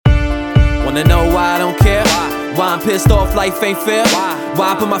Wanna know why I don't care? Why I'm pissed off, life ain't fair?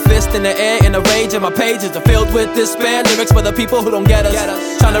 Why I put my fist in the air in a rage and my pages are filled with despair? Lyrics for the people who don't get us,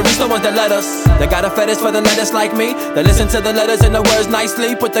 trying to reach the ones that let us. They got a fetish for the letters like me, that listen to the letters and the words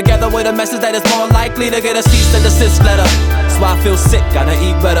nicely, put together with a message that is more likely to get a cease and desist letter. That's why I feel sick, gotta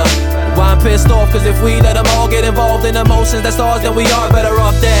eat better. Why I'm pissed off, cause if we let them all get involved in emotions that's ours, then we are better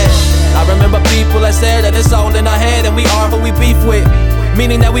off dead. I remember people that said that it's all in our head and we are who we beef with,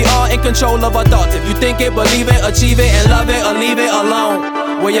 meaning that we are in control of our thoughts. If you think it, believe it, achieve it, and love it or leave it alone.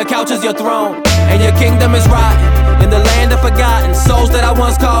 Where your couch is your throne, and your kingdom is rotten, in the land of forgotten souls that I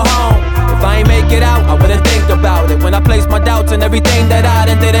once called home. If I ain't make it out, I wouldn't think about it. When I placed my doubts in everything that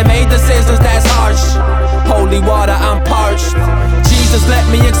I done did and made decisions that's harsh. Holy water, I'm parched. Jesus, let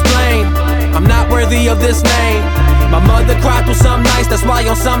me explain, I'm not worthy of this name. My mother cried through some nights, that's why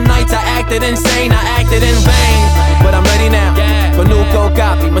on some nights I acted insane, I acted in vain. But I'm ready now, for new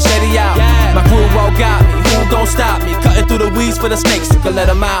Kapi, machete out. My crew all got me, who gon' stop me? Cutting through the weeds for the snakes, you can let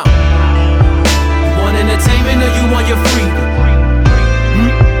them out. You want entertainment or you want your freedom?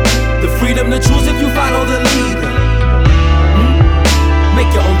 The freedom to choose if you follow the leader. Make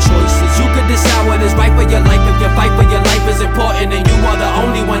your own choices, you could decide what is right for your life. If your fight for your life is important, then you are the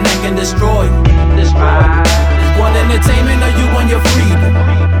only one that can destroy. You want entertainment or you want your freedom?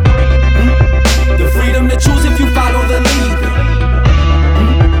 The freedom to choose if you follow the leader.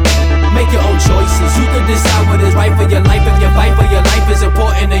 Make your own choices, you could decide what is right for your life. If your fight for your life is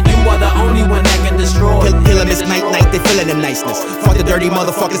important, then you are the only one that can destroy. Killing this night, they feeling the niceness. Fuck the dirty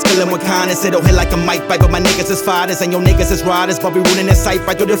motherfuckers, killing with kindness. It'll hit like a mic bite, but my niggas is fighters and your niggas is riders. But we ruling in sight,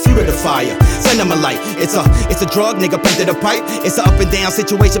 right through the fuel of the fire. Send them a light, it's a drug, nigga, painted a pipe. It's a up and down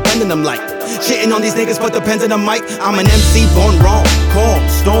situation, bending them like shitting on these niggas, but the pens in the mic. I'm an MC born wrong, calm,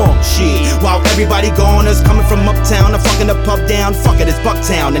 storm, shit. While everybody goners coming from uptown, I'm fucking the pub down. Fuck it, it's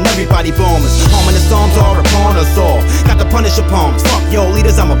Bucktown, and everybody bombers. Harming the storms are upon us all. Got the Punisher palms. Fuck your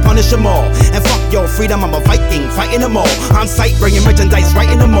leaders, I'ma punish them all. And fuck your freedom, I'm a Viking, fighting them all. On sight, bringing merchandise right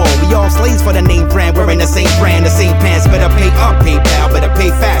in the mall. We all slaves for the name brand, wearing the same brand, the same pants. Better pay up, PayPal, better pay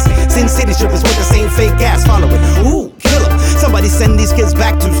fast. Sin City strippers with the same fake gas. Follow it, ooh, killer. Somebody send these kids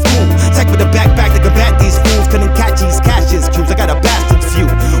back to school. Tech with a backpack to combat these fools. Couldn't catch these cashes cubes, I got a bastard few.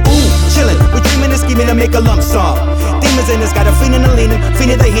 Ooh, chillin', we're dreaming and scheming to make a lump sum. Demons in us, got a fiend in the leaning,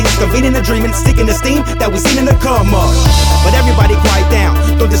 fiend in the heat, convening the dreaming, sticking the steam that we seen in the come up. But everybody quiet down,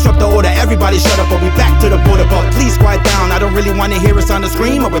 don't disrupt the order. Everybody shut up, or we back to the border. But please quiet down, I don't really wanna hear us on the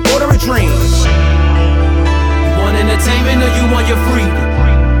scream or report or a dream. You want entertainment or you want your freedom?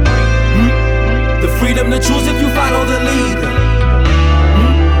 The freedom to choose if you follow the leader.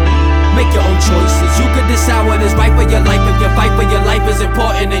 Make your own choices, you could decide what is right for your life. If your fight for your life is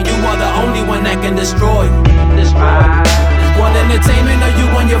important, then you are the only one that can destroy. You want entertainment or you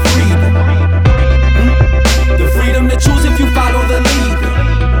want your freedom? The freedom to choose if you follow the leader.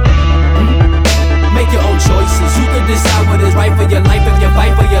 Make your own choices, you could decide what is right for your life. If your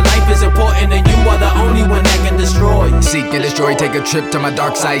fight for your life is important, then you are the only one that can destroy. Seek and destroy, take a trip to my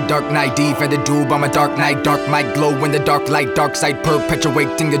dark side. Dark night, defended duel by my dark night. Dark might glow in the dark light. Dark side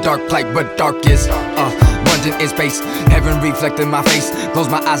perpetuating the dark plight. But dark is abundant in space. Heaven reflecting my face. Close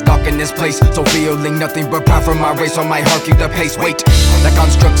my eyes, dark in this place. So feeling nothing but pride from my race. On my heart, keep the pace. Wait, that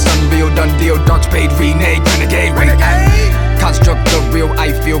construct's unreal, done deal. Dark spade, renege, renegade, construct the real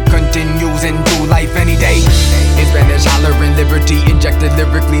I feel continues into life any day. In Spanish, hollering liberty, injected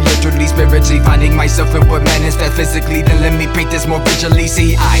lyrically, literally, spiritually, finding myself in what man instead physically. Then let me paint this more visually.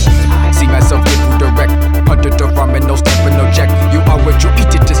 See, I see myself get through direct. Hunter to farming, no step and no check. You are what you eat,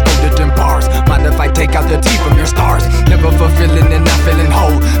 it just coded in bars. Mind if I take out the tea from your stars? Never fulfilling and not feeling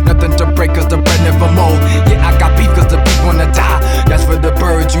whole. Nothing to break cause the bread never mold. Yeah, I got beef cause the beef wanna die. That's for the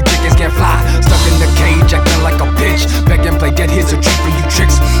birds, you chickens can't fly. Stuck in the cage, acting like a bitch. Beg and play dead, here's a treat for you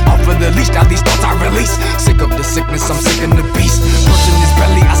tricks. Off of the leash, now these thoughts I release. Sick of the sickness, I'm sick in the beast. Pushing this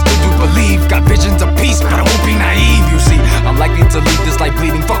belly, I still do believe. Got visions of peace, but I won't be naive. You see, I'm likely to leave this life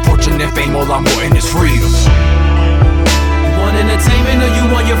bleeding. Fuck fortune and fame, all I'm wanting is freedom. You want entertainment or you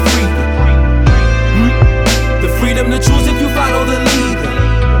want your freedom? The freedom to choose if you follow the leader.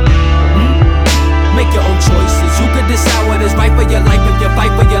 Make your own choices, you could decide what is right for your life. If your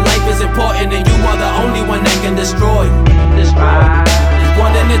fight for your life is important, then you are the only one that can destroy. You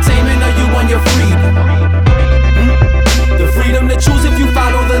want entertainment or you want your freedom? The freedom to choose if you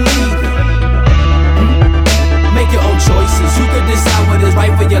follow the leader. Make your own choices, you could decide what is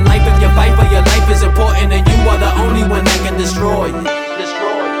right for your life. If your fight for your life is important, then you are the only one that can destroy.